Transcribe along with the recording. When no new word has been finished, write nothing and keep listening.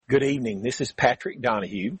Good evening. This is Patrick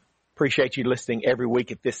Donahue. Appreciate you listening every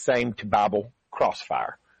week at this same to Bible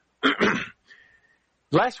Crossfire.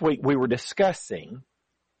 Last week we were discussing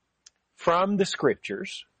from the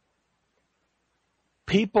scriptures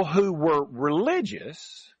people who were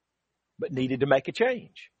religious but needed to make a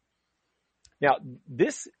change. Now,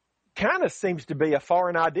 this kind of seems to be a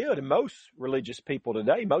foreign idea to most religious people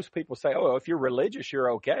today. Most people say, oh, if you're religious,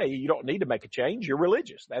 you're okay. You don't need to make a change. You're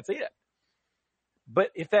religious. That's it.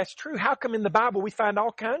 But if that's true, how come in the Bible we find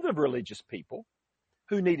all kinds of religious people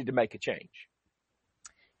who needed to make a change?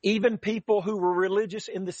 Even people who were religious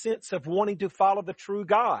in the sense of wanting to follow the true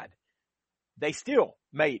God, they still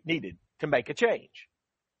needed to make a change.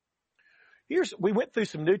 We went through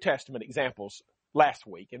some New Testament examples last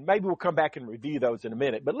week, and maybe we'll come back and review those in a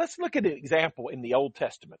minute. But let's look at an example in the Old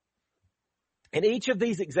Testament. In each of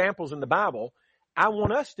these examples in the Bible, I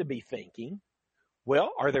want us to be thinking,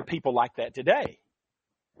 well, are there people like that today?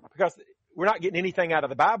 Because we're not getting anything out of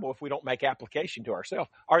the Bible if we don't make application to ourselves.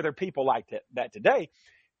 Are there people like that today?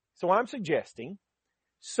 So I'm suggesting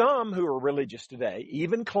some who are religious today,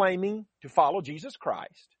 even claiming to follow Jesus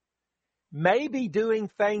Christ, may be doing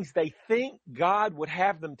things they think God would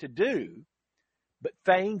have them to do, but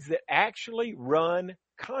things that actually run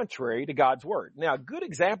contrary to God's word. Now, a good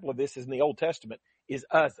example of this is in the Old Testament is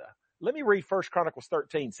Uzzah. Let me read 1 Chronicles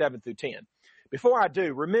 13, 7 through 10. Before I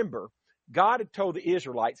do, remember, God had told the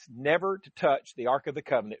Israelites never to touch the Ark of the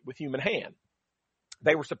Covenant with human hand.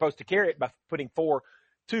 They were supposed to carry it by putting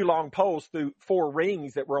two long poles through four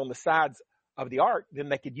rings that were on the sides of the ark. Then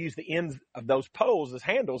they could use the ends of those poles as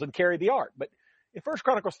handles and carry the ark. But in 1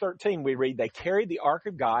 Chronicles 13, we read, they carried the ark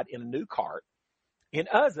of God in a new cart, and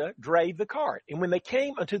Uzzah drave the cart. And when they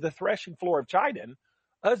came unto the threshing floor of Chidon,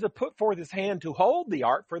 Uzzah put forth his hand to hold the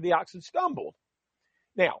ark, for the oxen stumbled.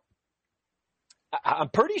 Now, I'm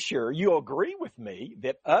pretty sure you'll agree with me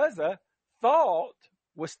that Uzzah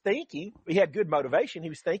was thinking, he had good motivation. He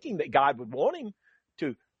was thinking that God would want him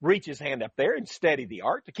to reach his hand up there and steady the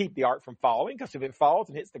ark to keep the ark from falling, because if it falls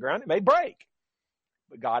and hits the ground, it may break.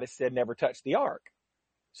 But God has said never touch the ark.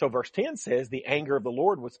 So verse 10 says, the anger of the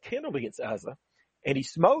Lord was kindled against Uzzah, and he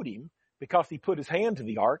smote him because he put his hand to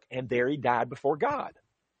the ark, and there he died before God.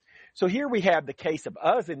 So here we have the case of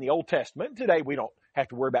Uzzah in the Old Testament. Today we don't have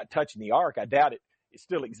to worry about touching the ark. I doubt it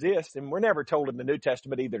still exists, and we're never told in the New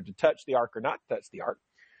Testament either to touch the ark or not to touch the ark.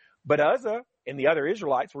 But Uzzah and the other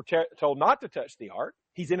Israelites were told not to touch the ark.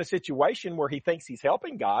 He's in a situation where he thinks he's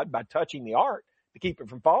helping God by touching the ark to keep it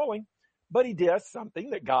from falling, but he does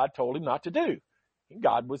something that God told him not to do. And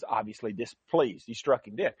God was obviously displeased. He struck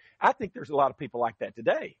him dead. I think there's a lot of people like that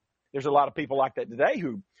today. There's a lot of people like that today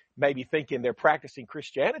who may be thinking they're practicing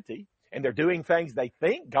Christianity and they're doing things they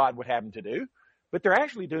think God would have them to do, but they're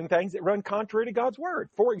actually doing things that run contrary to God's word.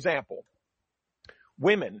 For example,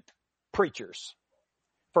 women preachers.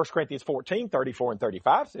 1 Corinthians 14, 34 and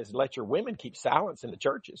 35 says, let your women keep silence in the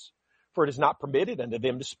churches, for it is not permitted unto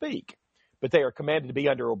them to speak. But they are commanded to be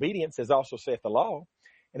under obedience, as also saith the law.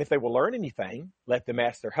 And if they will learn anything, let them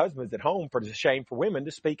ask their husbands at home, for it is a shame for women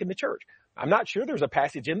to speak in the church. I'm not sure there's a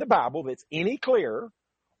passage in the Bible that's any clearer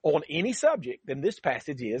on any subject than this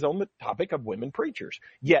passage is on the topic of women preachers.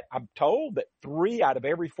 Yet I'm told that 3 out of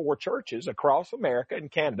every 4 churches across America and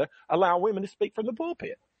Canada allow women to speak from the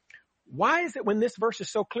pulpit. Why is it when this verse is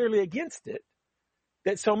so clearly against it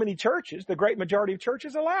that so many churches, the great majority of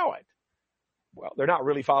churches, allow it? Well, they're not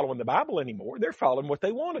really following the Bible anymore. They're following what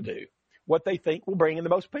they want to do, what they think will bring in the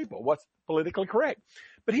most people, what's politically correct.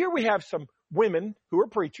 But here we have some women who are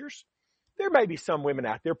preachers. There may be some women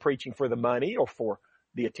out there preaching for the money or for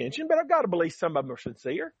the attention, but I've got to believe some of them are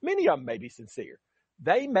sincere. Many of them may be sincere.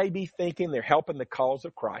 They may be thinking they're helping the cause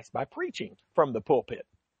of Christ by preaching from the pulpit.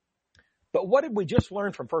 But what did we just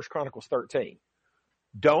learn from 1 Chronicles 13?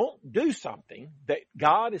 Don't do something that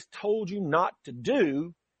God has told you not to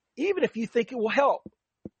do, even if you think it will help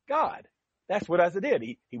God. That's what Uzzah did.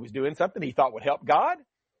 He was doing something he thought would help God,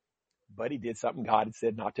 but he did something God had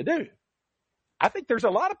said not to do. I think there's a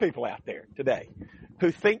lot of people out there today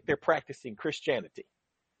who think they're practicing Christianity.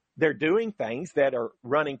 They're doing things that are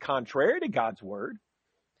running contrary to God's word,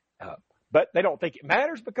 but they don't think it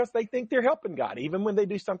matters because they think they're helping God, even when they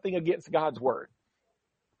do something against God's word.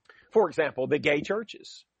 For example, the gay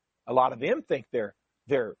churches. A lot of them think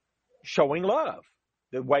they're showing love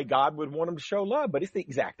the way God would want them to show love, but it's the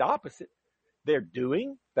exact opposite. They're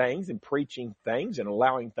doing things and preaching things and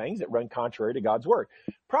allowing things that run contrary to God's word.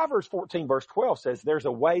 Proverbs 14 verse 12 says, there's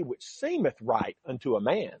a way which seemeth right unto a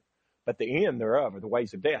man, but the end thereof are the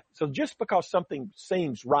ways of death. So just because something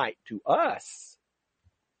seems right to us,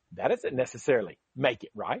 that doesn't necessarily make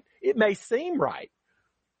it right. It may seem right.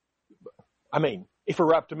 I mean, If it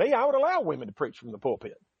were up to me, I would allow women to preach from the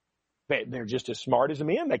pulpit. They're just as smart as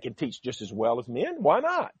men. They can teach just as well as men. Why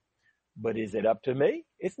not? But is it up to me?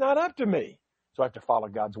 It's not up to me. So I have to follow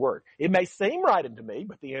God's word. It may seem right unto me,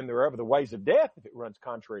 but the end thereof are the ways of death if it runs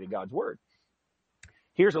contrary to God's word.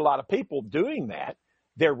 Here's a lot of people doing that.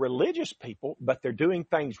 They're religious people, but they're doing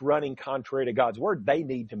things running contrary to God's word. They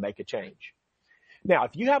need to make a change. Now,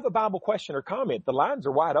 if you have a Bible question or comment, the lines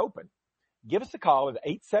are wide open. Give us a call at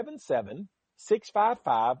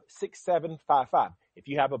 877-655-6755. If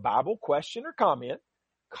you have a Bible question or comment,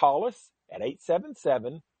 call us at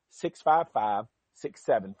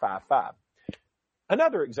 877-655-6755.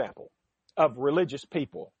 Another example of religious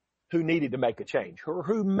people who needed to make a change, or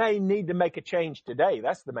who may need to make a change today.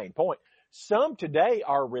 That's the main point. Some today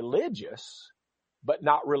are religious, but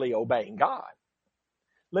not really obeying God.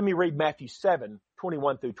 Let me read Matthew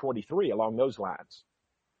 7:21 through 23 along those lines.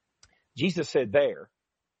 Jesus said there,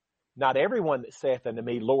 "Not everyone that saith unto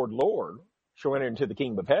me, Lord, Lord, shall enter into the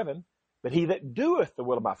kingdom of heaven, but he that doeth the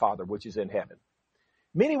will of my Father which is in heaven.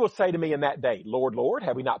 Many will say to me in that day, Lord, Lord,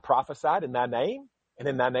 have we not prophesied in thy name? And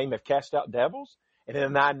in thy name have cast out devils? And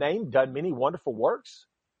in thy name done many wonderful works?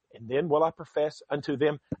 And then will I profess unto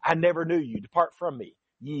them, I never knew you. Depart from me,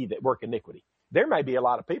 ye that work iniquity." There may be a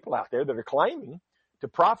lot of people out there that are claiming to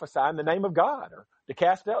prophesy in the name of God or to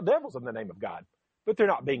cast out devils in the name of God, but they're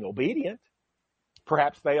not being obedient.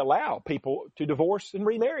 Perhaps they allow people to divorce and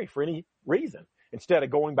remarry for any reason, instead of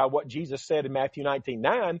going by what Jesus said in Matthew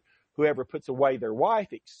 19:9, whoever puts away their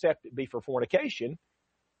wife, except it be for fornication,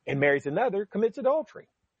 and marries another, commits adultery.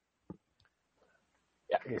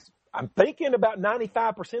 I'm thinking about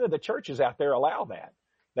 95% of the churches out there allow that.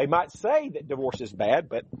 They might say that divorce is bad,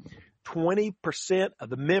 but 20% of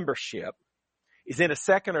the membership is in a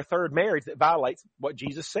second or third marriage that violates what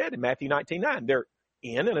Jesus said in Matthew 19:9. They're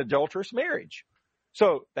in an adulterous marriage.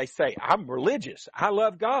 So they say, I'm religious. I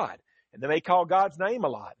love God. And they may call God's name a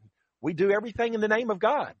lot. We do everything in the name of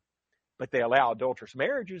God. But they allow adulterous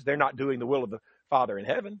marriages. They're not doing the will of the Father in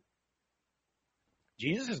heaven.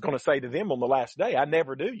 Jesus is going to say to them on the last day, I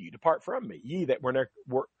never knew you. Depart from me, ye that work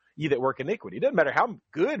iniquity. It doesn't matter how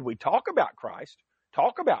good we talk about Christ,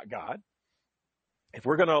 talk about God. If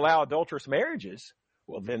we're going to allow adulterous marriages,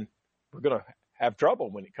 well, then we're going to have trouble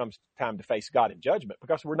when it comes time to face God in judgment,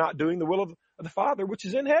 because we're not doing the will of the Father, which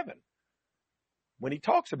is in heaven, when he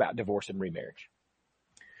talks about divorce and remarriage.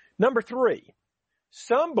 Number 3,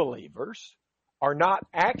 some believers are not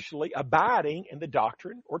actually abiding in the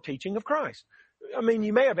doctrine or teaching of Christ. I mean,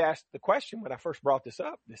 you may have asked the question when I first brought this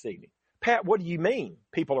up this evening, Pat, what do you mean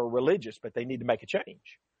people are religious, but they need to make a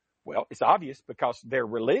change? Well, it's obvious, because they're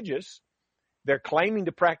religious. They're claiming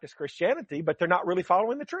to practice Christianity, but they're not really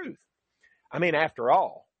following the truth. I mean, after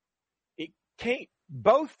all,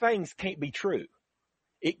 both things can't be true.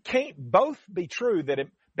 It can't both be true that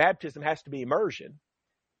baptism has to be immersion,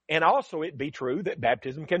 and also it be true that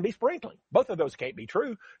baptism can be sprinkling. Both of those can't be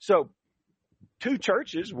true. So two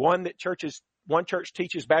churches, one church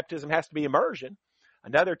teaches baptism has to be immersion.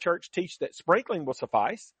 Another church teaches that sprinkling will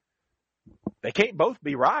suffice. They can't both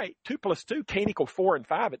be right. 2 + 2 can't equal 4 and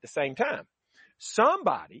 5 at the same time.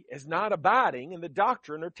 Somebody is not abiding in the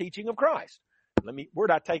doctrine or teaching of Christ. Where'd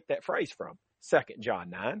I take that phrase from? 2 John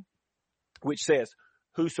 9, which says,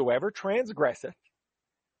 whosoever transgresseth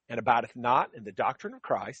and abideth not in the doctrine of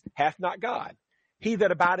Christ hath not God. He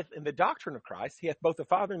that abideth in the doctrine of Christ, he hath both the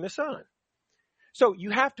Father and the Son. So you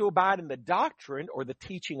have to abide in the doctrine or the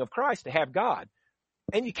teaching of Christ to have God.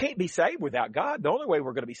 And you can't be saved without God. The only way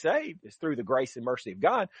we're going to be saved is through the grace and mercy of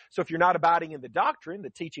God. So if you're not abiding in the doctrine, the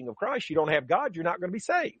teaching of Christ, you don't have God, you're not going to be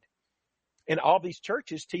saved. And all these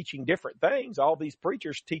churches teaching different things, all these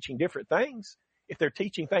preachers teaching different things, if they're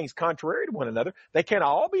teaching things contrary to one another, they can't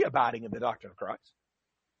all be abiding in the doctrine of Christ.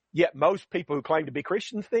 Yet most people who claim to be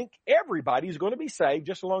Christians think everybody's going to be saved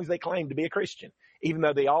just as long as they claim to be a Christian, even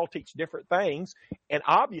though they all teach different things. And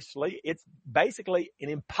obviously, it's basically an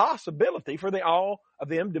impossibility for all of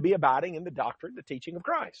them to be abiding in the doctrine, the teaching of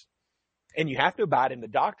Christ. And you have to abide in the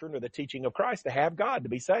doctrine or the teaching of Christ to have God, to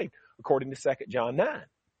be saved, according to 2 John 9.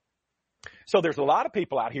 So there's a lot of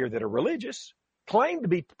people out here that are religious, claim to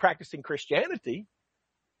be practicing Christianity,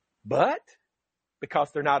 but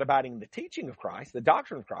because they're not abiding in the teaching of Christ, the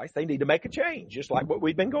doctrine of Christ, they need to make a change, just like what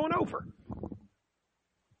we've been going over.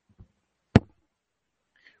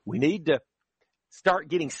 We need to start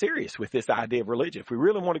getting serious with this idea of religion. If we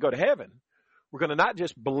really want to go to heaven, we're going to not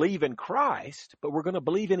just believe in Christ, but we're going to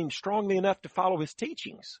believe in him strongly enough to follow his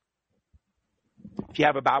teachings. If you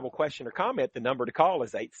have a Bible question or comment, the number to call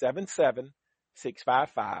is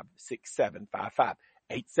 877-655-6755.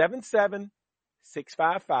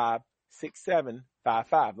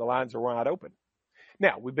 877-655-6755. The lines are wide open.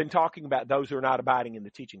 Now, we've been talking about those who are not abiding in the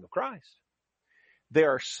teaching of Christ.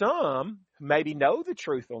 There are some who maybe know the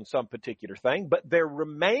truth on some particular thing, but they're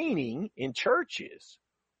remaining in churches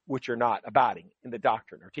which are not abiding in the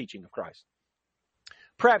doctrine or teaching of Christ.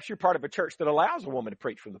 Perhaps you're part of a church that allows a woman to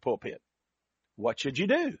preach from the pulpit. What should you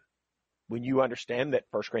do when you understand that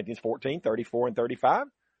 1 Corinthians 14, 34, and 35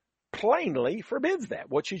 plainly forbids that?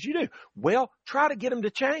 What should you do? Well, try to get them to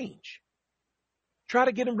change. Try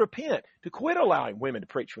to get them to repent, to quit allowing women to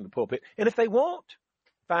preach from the pulpit. And if they won't,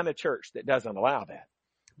 find a church that doesn't allow that.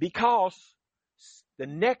 Because the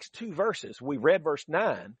next two verses, we read verse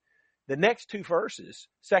 9, the next two verses,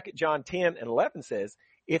 2 John 10 and 11 says,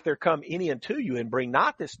 if there come any unto you and bring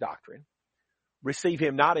not this doctrine, receive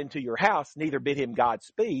him not into your house, neither bid him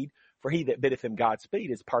Godspeed, for he that biddeth him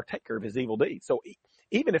Godspeed is partaker of his evil deeds. So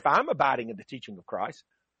even if I'm abiding in the teaching of Christ,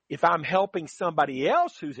 if I'm helping somebody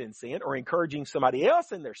else who's in sin or encouraging somebody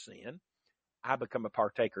else in their sin, I become a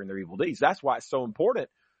partaker in their evil deeds. That's why it's so important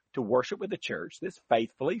to worship with the church that's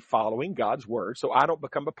faithfully following God's word so I don't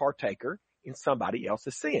become a partaker in somebody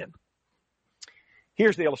else's sin.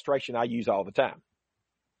 Here's the illustration I use all the time.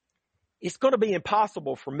 It's going to be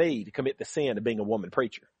impossible for me to commit the sin of being a woman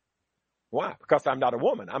preacher. Why? Because I'm not a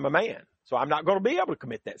woman. I'm a man. So I'm not going to be able to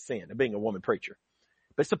commit that sin of being a woman preacher.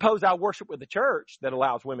 But suppose I worship with a church that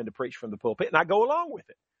allows women to preach from the pulpit and I go along with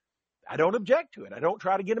it. I don't object to it. I don't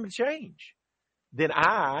try to get them to change. Then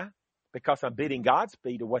because I'm bidding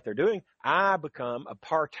Godspeed to what they're doing, I become a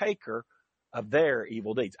partaker of their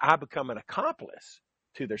evil deeds. I become an accomplice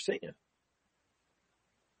to their sin.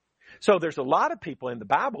 So there's a lot of people in the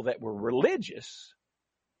Bible that were religious,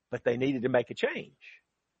 but they needed to make a change.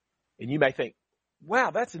 And you may think,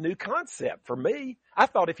 wow, that's a new concept for me. I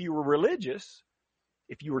thought if you were religious,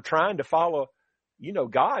 if you were trying to follow,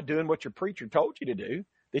 God doing what your preacher told you to do,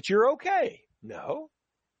 that you're okay. No.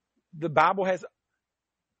 The Bible has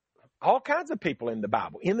all kinds of people in the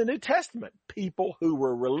Bible. In the New Testament, people who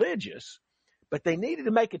were religious, but they needed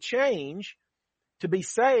to make a change to be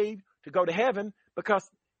saved, to go to heaven, because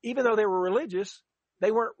even though they were religious,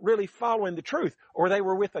 they weren't really following the truth, or they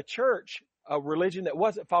were with a church, a religion that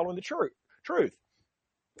wasn't following the truth.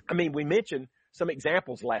 I mean, we mentioned some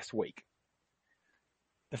examples last week.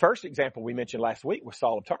 The first example we mentioned last week was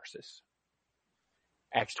Saul of Tarsus.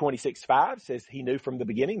 Acts 26:5 says he knew from the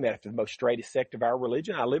beginning that after the most straightest sect of our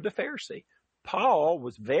religion, I lived a Pharisee. Paul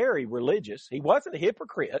was very religious. He wasn't a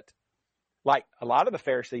hypocrite like a lot of the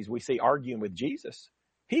Pharisees we see arguing with Jesus.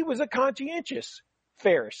 He was a conscientious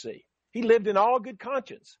Pharisee. He lived in all good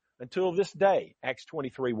conscience until this day, Acts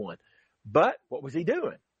 23:1. But what was he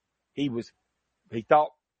doing? He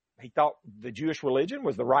thought the Jewish religion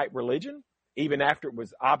was the right religion, even after it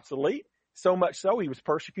was obsolete. So much so, he was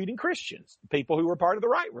persecuting Christians, people who were part of the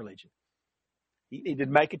right religion. He needed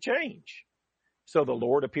to make a change. So the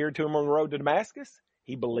Lord appeared to him on the road to Damascus.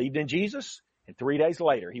 He believed in Jesus. And 3 days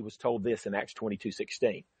later, he was told this in Acts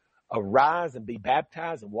 22:16. Arise and be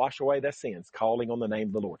baptized and wash away thy sins, calling on the name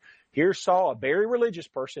of the Lord. Here's Saul, a very religious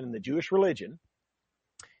person in the Jewish religion,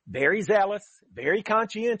 very zealous, very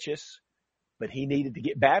conscientious, but he needed to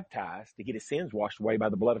get baptized to get his sins washed away by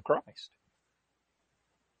the blood of Christ.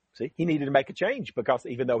 See, he needed to make a change because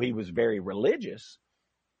even though he was very religious,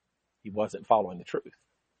 he wasn't following the truth.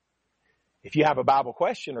 If you have a Bible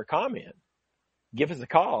question or comment, give us a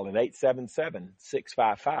call at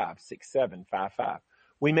 877-655-6755.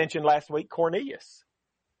 We mentioned last week Cornelius.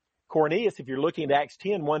 Cornelius, if you're looking at Acts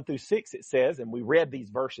 10:1-6, it says, and we read these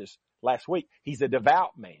verses last week, he's a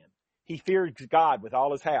devout man. He feared God with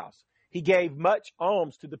all his house. He gave much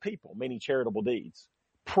alms to the people, meaning charitable deeds.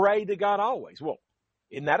 Pray to God always. Well,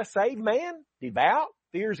 isn't that a saved man? Devout,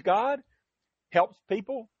 fears God, helps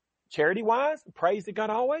people charity-wise, prays to God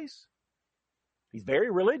always. He's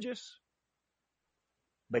very religious,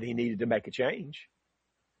 but he needed to make a change.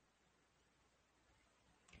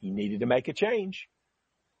 He needed to make a change.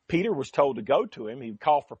 Peter was told to go to him. He would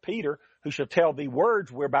call for Peter, who shall tell thee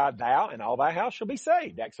words whereby thou and all thy house shall be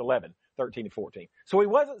saved. Acts 11:13-14. So he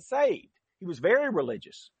wasn't saved. He was very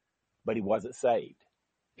religious, but he wasn't saved.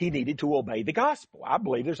 He needed to obey the gospel. I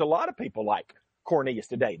believe there's a lot of people like Cornelius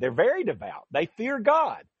today. They're very devout. They fear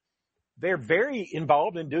God. They're very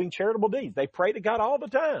involved in doing charitable deeds. They pray to God all the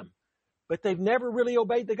time, but they've never really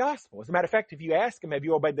obeyed the gospel. As a matter of fact, if you ask them, have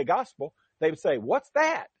you obeyed the gospel? They would say, what's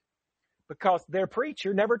that? Because their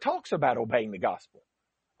preacher never talks about obeying the gospel.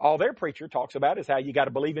 All their preacher talks about is how you got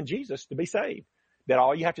to believe in Jesus to be saved. That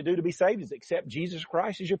all you have to do to be saved is accept Jesus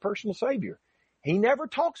Christ as your personal Savior. He never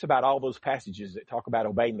talks about all those passages that talk about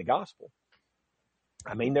obeying the gospel.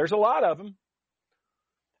 I mean, there's a lot of them.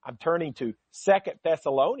 I'm turning to 2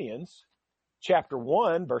 Thessalonians chapter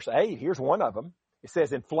 1, verse 8. Here's one of them. It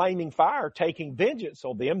says, in flaming fire, taking vengeance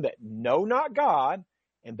on them that know not God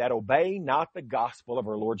and that obey not the gospel of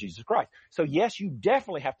our Lord Jesus Christ. So yes, you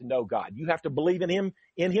definitely have to know God. You have to believe in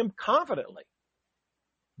him confidently.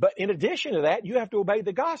 But in addition to that, you have to obey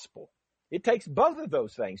the gospel. It takes both of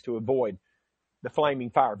those things to avoid the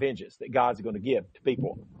flaming fire vengeance that God's going to give to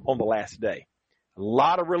people on the last day. A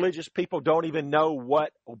lot of religious people don't even know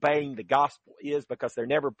what obeying the gospel is because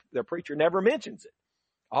their preacher never mentions it.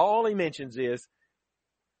 All he mentions is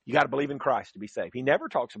you got to believe in Christ to be saved. He never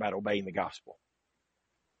talks about obeying the gospel.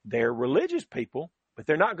 They're religious people, but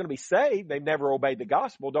they're not going to be saved. They've never obeyed the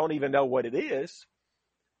gospel, don't even know what it is.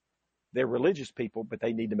 They're religious people, but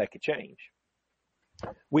they need to make a change.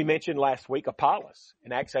 We mentioned last week Apollos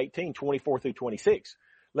in Acts 18, 24 through 26.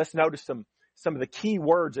 Let's notice some of the key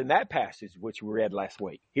words in that passage, which we read last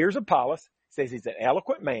week. Here's Apollos. It says he's an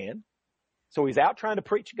eloquent man. So he's out trying to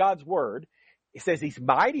preach God's word. It says he's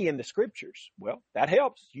mighty in the scriptures. Well, that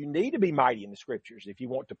helps. You need to be mighty in the scriptures if you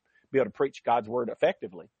want to be able to preach God's word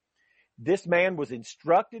effectively. This man was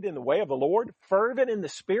instructed in the way of the Lord, fervent in the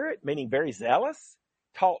spirit, meaning very zealous,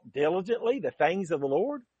 taught diligently the things of the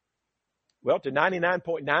Lord. Well, to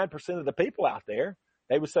 99.9% of the people out there,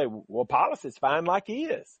 they would say, well, Apollos is fine like he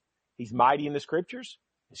is. He's mighty in the scriptures,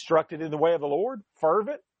 instructed in the way of the Lord,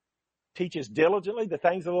 fervent, teaches diligently the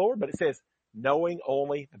things of the Lord. But it says, knowing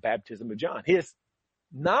only the baptism of John. His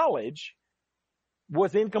knowledge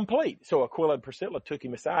was incomplete. So Aquila and Priscilla took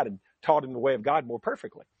him aside and taught him the way of God more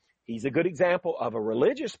perfectly. He's a good example of a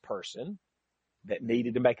religious person that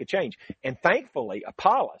needed to make a change. And thankfully,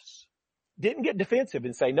 Apollos didn't get defensive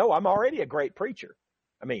and say, no, I'm already a great preacher.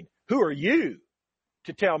 I mean, who are you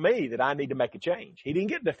to tell me that I need to make a change? He didn't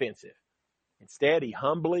get defensive. Instead, he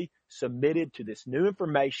humbly submitted to this new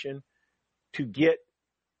information to get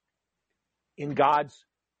in God's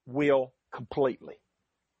will completely.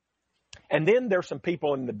 And then there's some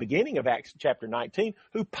people in the beginning of Acts chapter 19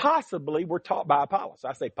 who possibly were taught by Apollos.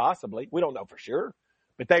 I say possibly. We don't know for sure.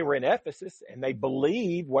 But they were in Ephesus and they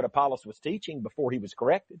believed what Apollos was teaching before he was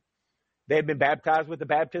corrected. They had been baptized with the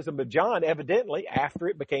baptism of John, evidently, after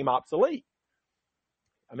it became obsolete.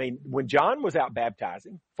 I mean, when John was out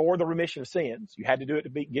baptizing for the remission of sins, you had to do it to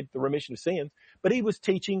get the remission of sins, but he was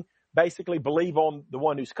teaching basically believe on the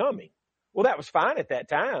one who's coming. Well, that was fine at that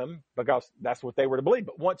time because that's what they were to believe.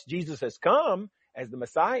 But once Jesus has come as the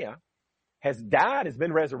Messiah, has died, has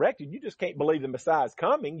been resurrected, you just can't believe the Messiah is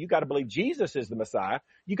coming. You got to believe Jesus is the Messiah.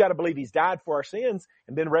 You got to believe he's died for our sins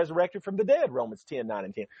and been resurrected from the dead, Romans 10, 9,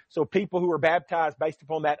 and 10. So people who are baptized based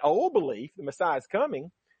upon that old belief, the Messiah is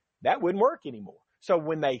coming, that wouldn't work anymore. So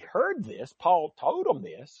when they heard this, Paul told them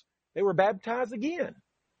this, they were baptized again.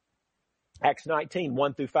 Acts 19,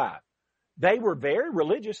 1 through 5. They were very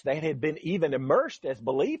religious. They had been even immersed as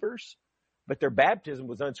believers, but their baptism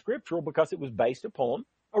was unscriptural because it was based upon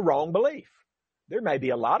a wrong belief. There may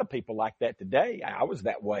be a lot of people like that today. I was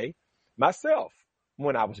that way myself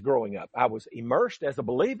when I was growing up. I was immersed as a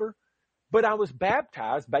believer, but I was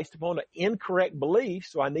baptized based upon an incorrect belief,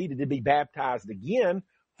 so I needed to be baptized again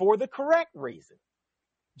for the correct reason.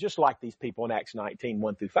 Just like these people in Acts 19,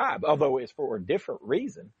 1 through 5, although it's for a different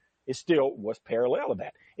reason, it still was parallel to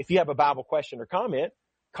that. If you have a Bible question or comment,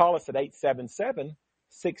 call us at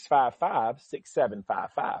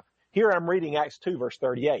 877-655-6755. Here I'm reading Acts 2, verse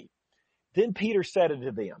 38. Then Peter said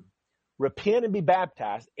unto them, repent and be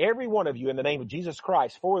baptized, every one of you, in the name of Jesus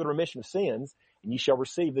Christ for the remission of sins, and ye shall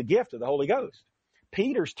receive the gift of the Holy Ghost.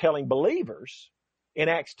 Peter's telling believers in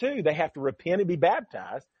Acts 2 they have to repent and be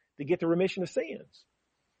baptized to get the remission of sins.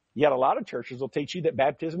 Yet a lot of churches will teach you that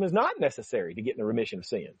baptism is not necessary to get the remission of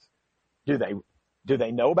sins. Do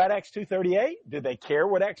they know about Acts 2:38? Do they care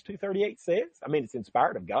what Acts 2:38 says? I mean, it's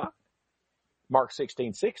inspired of God. Mark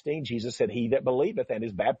 16:16, Jesus said, he that believeth and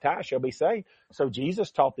is baptized shall be saved. So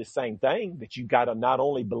Jesus taught this same thing, that you got to not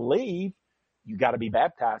only believe, you got to be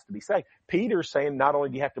baptized to be saved. Peter's saying not only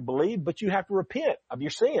do you have to believe, but you have to repent of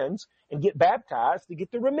your sins and get baptized to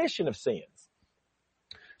get the remission of sins.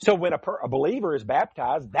 So when a believer is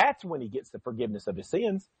baptized, that's when he gets the forgiveness of his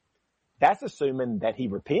sins. That's assuming that he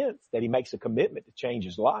repents, that he makes a commitment to change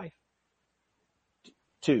his life,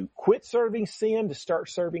 to quit serving sin, to start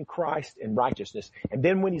serving Christ in righteousness. And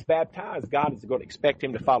then when he's baptized, God is going to expect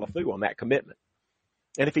him to follow through on that commitment.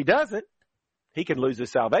 And if he doesn't, he can lose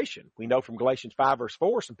his salvation. We know from Galatians 5, verse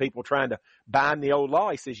 4, some people trying to bind the old law.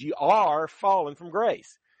 He says, you are fallen from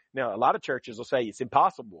grace. Now, a lot of churches will say it's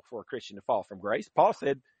impossible for a Christian to fall from grace. Paul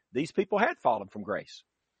said these people had fallen from grace.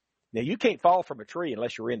 Now, you can't fall from a tree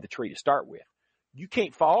unless you're in the tree to start with. You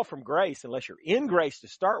can't fall from grace unless you're in grace to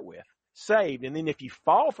start with, saved. And then if you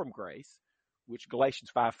fall from grace, which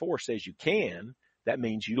Galatians 5:4 says you can, that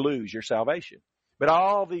means you lose your salvation. But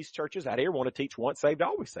all these churches out here want to teach once saved,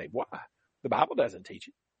 always saved. Why? The Bible doesn't teach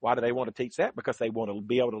it. Why do they want to teach that? Because they want to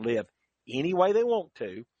be able to live any way they want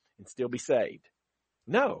to and still be saved.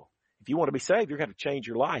 No. If you want to be saved, you're going to change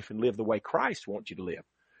your life and live the way Christ wants you to live.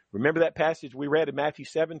 Remember that passage we read in Matthew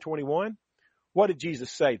 7:21? What did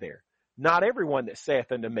Jesus say there? Not everyone that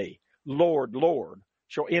saith unto me, Lord, Lord,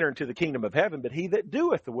 shall enter into the kingdom of heaven, but he that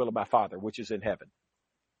doeth the will of my Father, which is in heaven.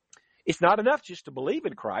 It's not enough just to believe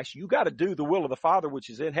in Christ. You got to do the will of the Father, which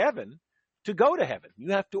is in heaven, to go to heaven.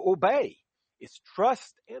 You have to obey. It's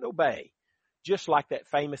trust and obey, just like that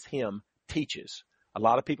famous hymn teaches. A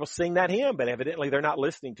lot of people sing that hymn, but evidently they're not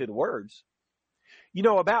listening to the words. You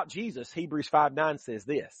know, about Jesus, Hebrews 5:9 says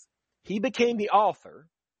this. He became the author,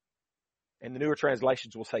 and the newer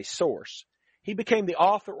translations will say source. He became the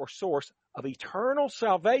author or source of eternal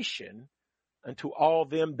salvation unto all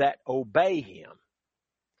them that obey him.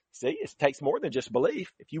 See, it takes more than just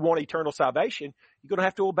belief. If you want eternal salvation, you're going to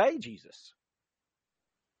have to obey Jesus.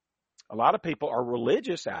 A lot of people are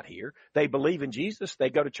religious out here. They believe in Jesus. They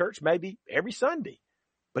go to church maybe every Sunday,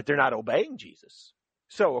 but they're not obeying Jesus.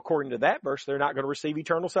 So according to that verse, they're not going to receive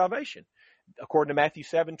eternal salvation. According to Matthew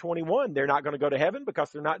 7:21, they're not going to go to heaven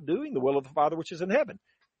because they're not doing the will of the Father which is in heaven.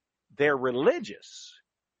 They're religious,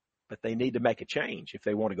 but they need to make a change if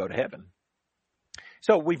they want to go to heaven.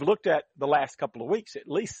 So we've looked at the last couple of weeks, at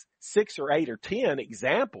least 6 or 8 or 10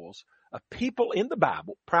 examples of people in the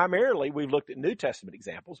Bible. Primarily, we've looked at New Testament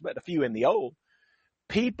examples, but a few in the Old.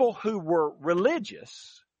 People who were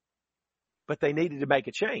religious, but they needed to make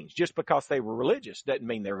a change. Just because they were religious doesn't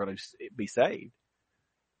mean they're going to be saved.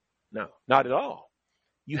 No, not at all.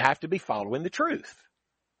 You have to be following the truth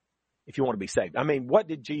if you want to be saved. I mean, what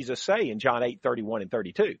did Jesus say in John 8:31 and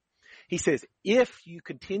 32? He says, if you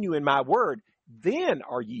continue in my word, then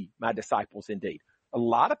are ye my disciples indeed. A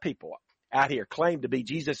lot of people out here claim to be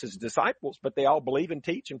Jesus' disciples, but they all believe and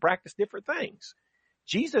teach and practice different things.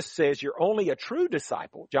 Jesus says you're only a true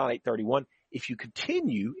disciple, John 8:31, if you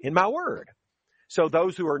continue in my word. So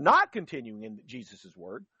those who are not continuing in Jesus'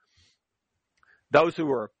 word, those who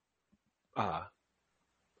are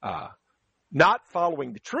not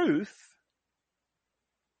following the truth,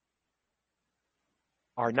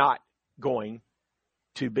 are not going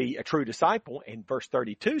to be a true disciple. And verse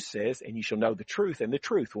 32 says, and you shall know the truth, and the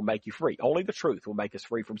truth will make you free. Only the truth will make us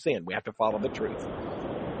free from sin. We have to follow the truth.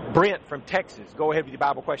 Brent from Texas, go ahead with your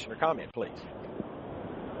Bible question or comment, please.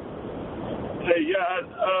 Hey,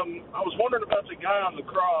 I was wondering about the guy on the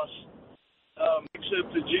cross.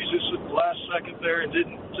 Accepted Jesus at the last second there and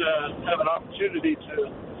didn't have an opportunity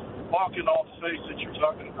to walk in all the faith that you're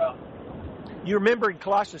talking about. You remember in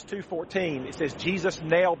Colossians 2:14, it says Jesus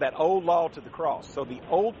nailed that old law to the cross. So the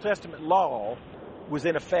Old Testament law was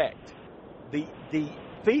in effect. The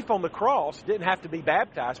thief on the cross didn't have to be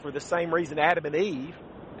baptized for the same reason Adam and Eve,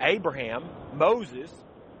 Abraham, Moses,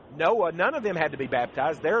 Noah, none of them had to be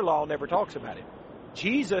baptized. Their law never talks about it.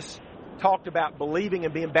 Jesus talked about believing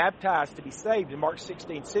and being baptized to be saved in Mark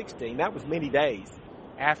 16:16. That was many days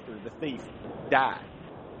after the thief died.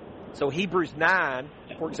 So Hebrews 9,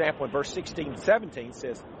 for example, in verse 16 and 17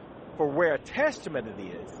 says, for where a testament it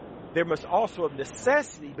is, there must also of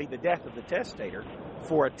necessity be the death of the testator.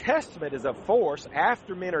 For a testament is of force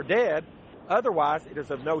after men are dead. Otherwise, it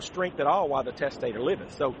is of no strength at all while the testator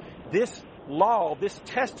liveth. So this law, this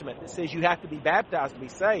testament that says you have to be baptized to be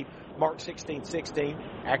saved, Mark 16:16,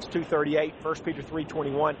 Acts 2:38, 1 Peter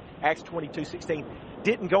 3:21, Acts 22:16,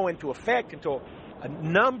 didn't go into effect until a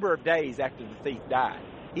number of days after the thief died.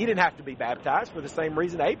 He didn't have to be baptized for the same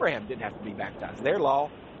reason Abraham didn't have to be baptized. Their law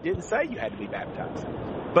didn't say you had to be baptized.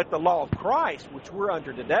 But the law of Christ, which we're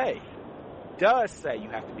under today, does say you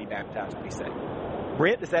have to be baptized to be saved.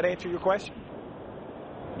 Brent, does that answer your question?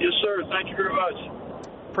 Yes, sir. Thank you very much.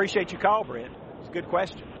 Appreciate your call, Brent. It's a good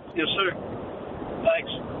question. Yes, sir.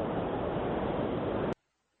 Thanks.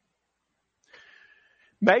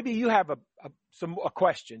 Maybe you have some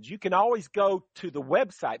questions. You can always go to the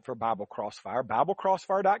website for Bible Crossfire,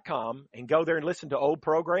 BibleCrossfire.com, and go there and listen to old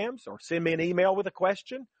programs or send me an email with a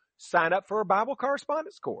question, sign up for a Bible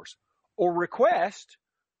correspondence course, or request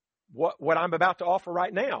what I'm about to offer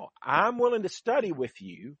right now. I'm willing to study with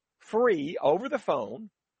you free over the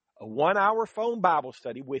phone, a 1-hour phone Bible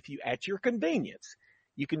study with you at your convenience.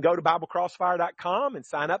 You can go to BibleCrossfire.com and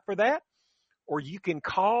sign up for that, or you can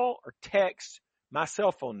call or text my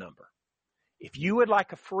cell phone number. If you would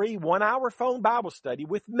like a free 1-hour phone Bible study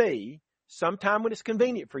with me sometime when it's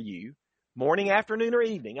convenient for you, morning, afternoon, or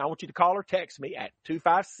evening, I want you to call or text me at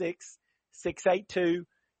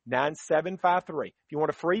 256-682-9753. If you want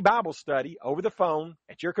a free Bible study over the phone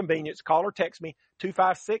at your convenience, call or text me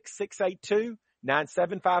 256-682-9753.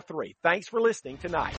 9753. Thanks for listening tonight.